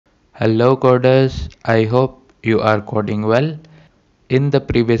Hello coders, I hope you are coding well. In the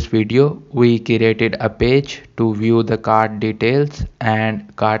previous video, we created a page to view the cart details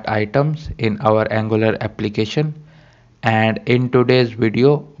and cart items in our Angular application. And in today's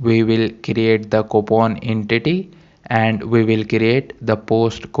video, we will create the coupon entity and we will create the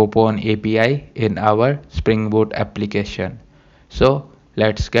post coupon API in our Spring Boot application. So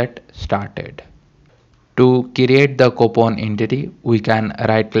let's get started. To create the coupon entity, we can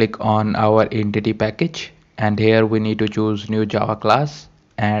right click on our entity package and here we need to choose new Java class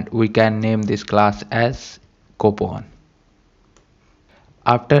and we can name this class as coupon.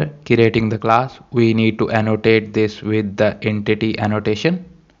 After creating the class, we need to annotate this with the entity annotation.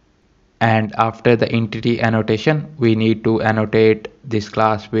 And after the entity annotation, we need to annotate this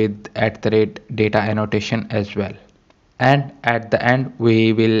class with @data annotation as well. And at the end,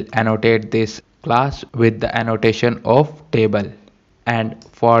 we will annotate this class with the annotation of table. And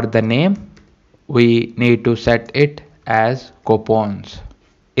for the name, we need to set it as coupons.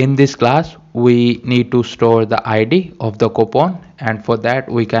 In this class, we need to store the ID of the coupon, and for that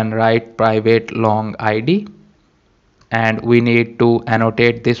we can write private long ID, and we need to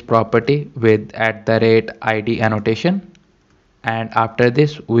annotate this property with @ID annotation. And after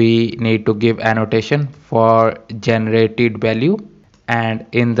this we need to give annotation for generated value, and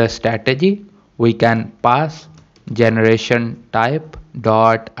in the strategy we can pass generation type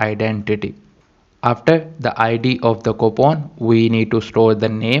dot identity. After the ID of the coupon, we need to store the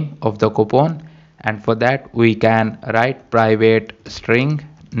name of the coupon, and for that we can write private string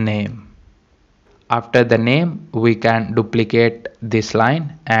name. After the name, we can duplicate this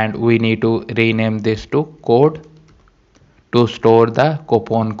line and we need to rename this to code to store the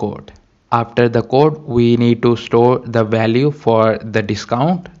coupon code. After the code, we need to store the value for the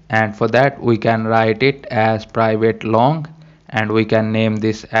discount, and for that we can write it as private long and we can name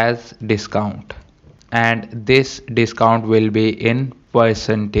this as discount, and this discount will be in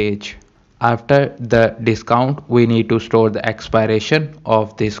percentage. After the discount, we need to store the expiration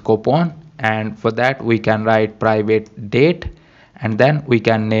of this coupon, and for that we can write private date and then we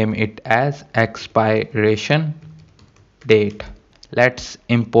can name it as expiration date. Let's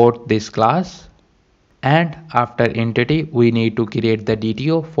import this class, and after entity we need to create the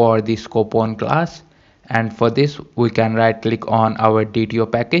DTO for this coupon class, and for this we can right click on our DTO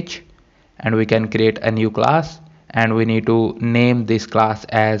package and we can create a new class and we need to name this class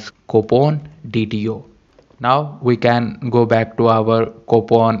as coupon DTO. Now we can go back to our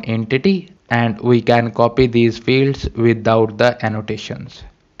coupon entity and we can copy these fields without the annotations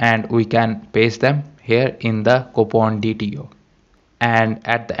and we can paste them here in the coupon DTO. And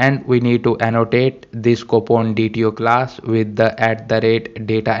at the end we need to annotate this coupon DTO class with the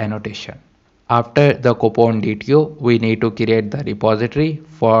 @data annotation. After the coupon DTO, we need to create the repository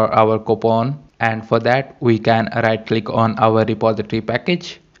for our coupon, and for that we can right click on our repository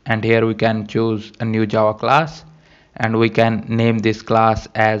package and here we can choose a new Java class and we can name this class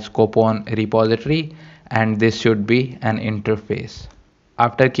as coupon repository, and this should be an interface.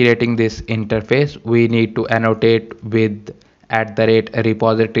 After creating this interface, we need to annotate with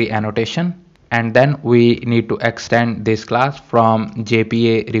 @repository annotation, and then we need to extend this class from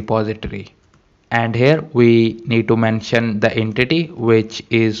JPA repository. And here we need to mention the entity which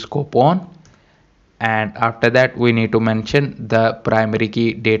is coupon, and after that we need to mention the primary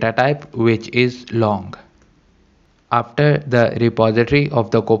key data type which is long. After the repository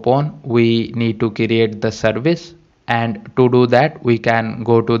of the coupon, we need to create the service, and to do that we can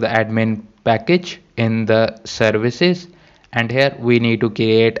go to the admin package in the services, and here we need to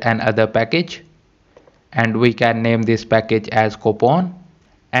create another package and we can name this package as coupon.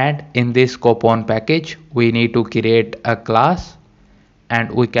 And in this coupon package we need to create a class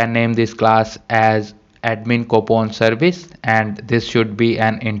and we can name this class as admin coupon service, and this should be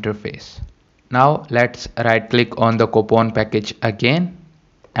an interface. Now let's right click on the coupon package again,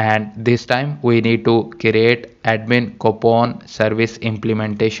 and this time we need to create admin coupon service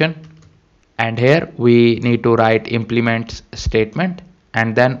implementation, and here we need to write implements statement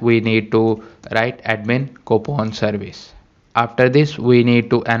and then we need to write admin coupon service. After this we need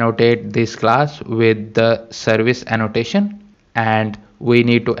to annotate this class with the service annotation, and we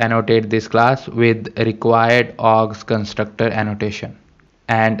need to annotate this class with required args constructor annotation,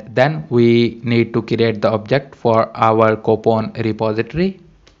 and then we need to create the object for our coupon repository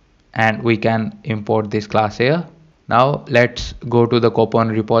and we can import this class here. Now let's go to the coupon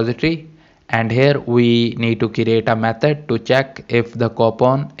repository, and here we need to create a method to check if the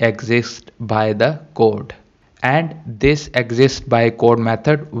coupon exists by the code, and this exists by code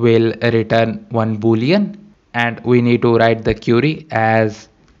method will return one boolean, and we need to write the query as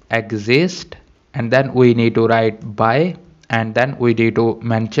exist, and then we need to write by, and then we need to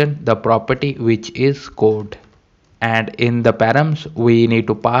mention the property which is code, and in the params we need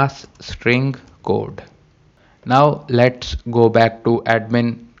to pass string code. Now let's go back to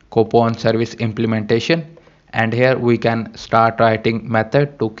admin coupon service implementation, and here we can start writing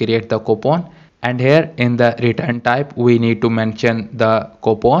method to create the coupon, and here in the return type we need to mention the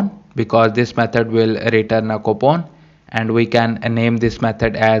coupon because this method will return a coupon, and we can name this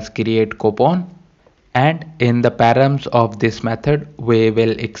method as create coupon, and in the params of this method we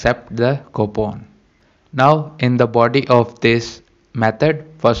will accept the coupon. Now in the body of this method,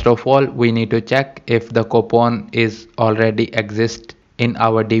 first of all we need to check if the coupon is already exist in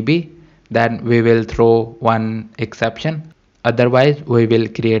our DB, then we will throw one exception, otherwise we will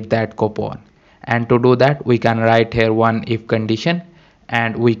create that coupon. And to do that we can write here one if condition,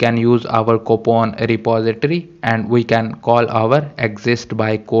 and we can use our coupon repository, and we can call our exist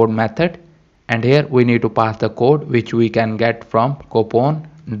by code method, and here we need to pass the code which we can get from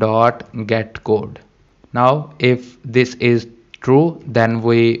coupon.getCode. Now if this is true, then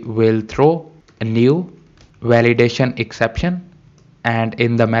we will throw a new validation exception, and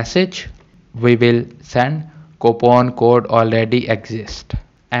in the message we will send coupon code already exists,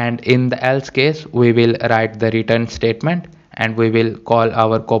 and in the else case we will write the return statement, and we will call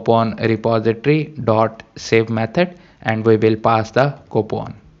our coupon repository dot save method, and we will pass the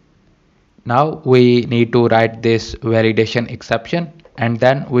coupon. Now we need to write this validation exception, and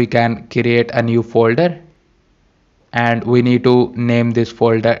then we can create a new folder, and we need to name this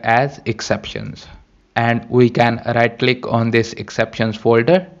folder as exceptions, and we can right click on this exceptions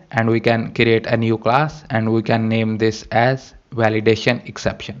folder, and we can create a new class, and we can name this as validation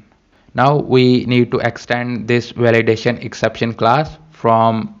exception. Now we need to extend this validation exception class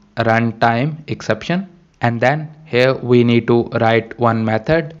from runtime exception, and then here we need to write one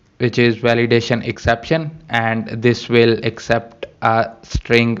method which is validation exception, and this will accept a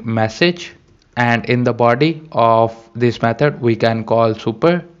string message, and in the body of this method we can call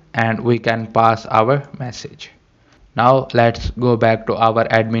super, and we can pass our message. Now let's go back to our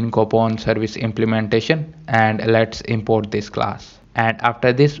admin coupon service implementation, and let's import this class, and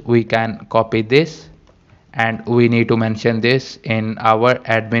after this we can copy this, and we need to mention this in our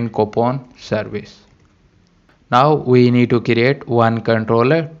admin coupon service. Now we need to create one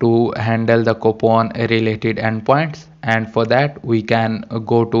controller to handle the coupon related endpoints, and for that we can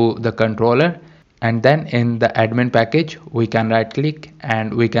go to the controller, and then in the admin package we can right click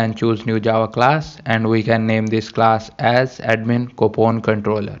and we can choose new Java class, and we can name this class as admin coupon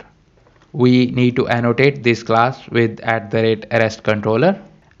controller. We need to annotate this class with @rest controller,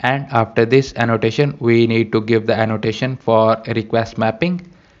 and after this annotation we need to give the annotation for request mapping,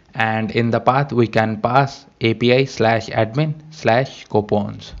 and in the path we can pass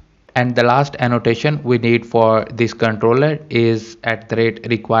API/admin/coupons. And the last annotation we need for this controller is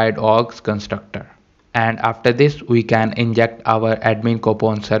 @required_args constructor. And after this we can inject our admin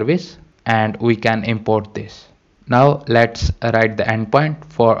coupon service, and we can import this. Now let's write the endpoint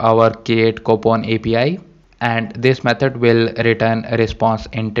for our create coupon API, and this method will return a response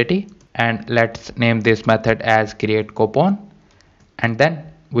entity, and let's name this method as create coupon, and then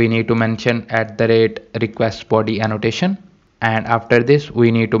we need to mention @request body annotation, and after this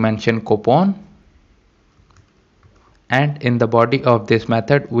we need to mention coupon, and in the body of this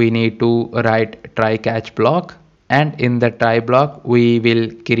method we need to write try catch block, and in the try block we will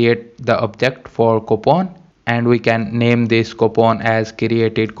create the object for coupon, and we can name this coupon as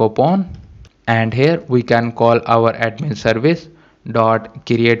created coupon, and here we can call our admin service dot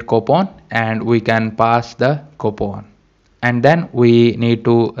create coupon, and we can pass the coupon, and then we need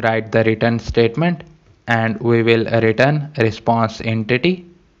to write the return statement, and we will return response entity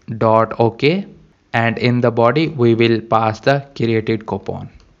dot OK, and in the body we will pass the created coupon.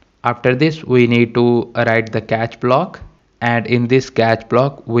 After this we need to write the catch block, and in this catch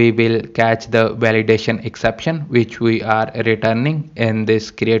block we will catch the validation exception which we are returning in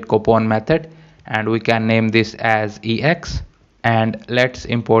this create coupon method, and we can name this as EX, and let's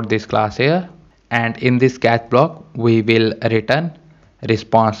import this class here, and in this catch block we will return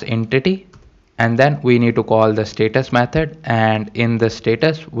response entity, and then we need to call the status method, and in the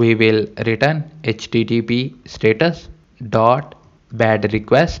status we will return http status dot bad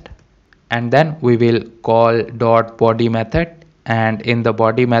request, and then we will call dot body method, and in the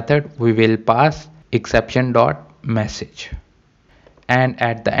body method we will pass exception dot message, and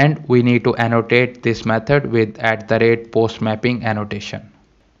at the end we need to annotate this method with @post mapping annotation.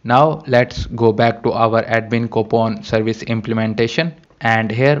 Now let's go back to our admin coupon service implementation,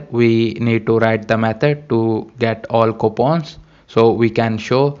 and here we need to write the method to get all coupons. so we can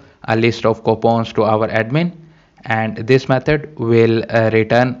show a list of coupons to our admin, and this method will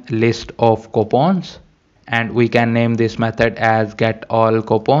return list of coupons, and we can name this method as get all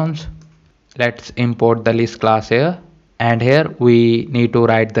coupons. Let's import the list class here, and here we need to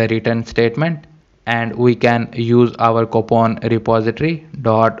write the return statement, and we can use our coupon repository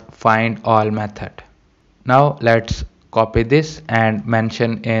dot find all method. Now let's copy this and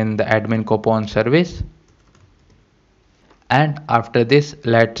mention in the admin coupon service, and after this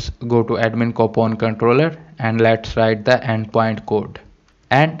let's go to admin coupon controller and let's write the endpoint code,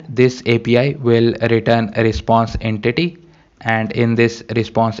 and this API will return a response entity, and in this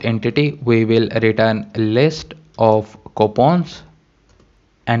response entity we will return a list of coupons,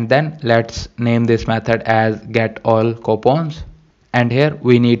 and then let's name this method as get all coupons, and here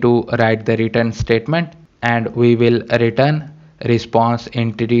we need to write the return statement, and we will return response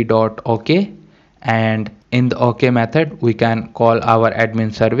entity dot OK, and in the OK method we can call our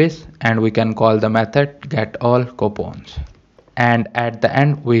admin service and we can call the method get all coupons, and at the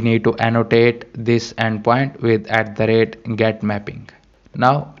end we need to annotate this endpoint with @get mapping.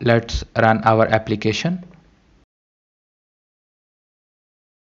 Now let's run our application.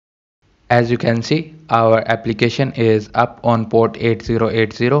 As you can see, our application is up on port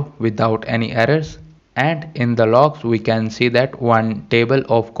 8080 without any errors, and in the logs we can see that one table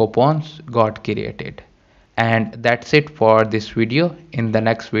of coupons got created. And that's it for this video. In the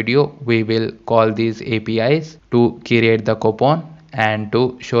next video we will call these APIs to create the coupon and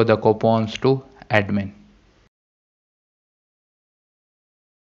to show the coupons to admin.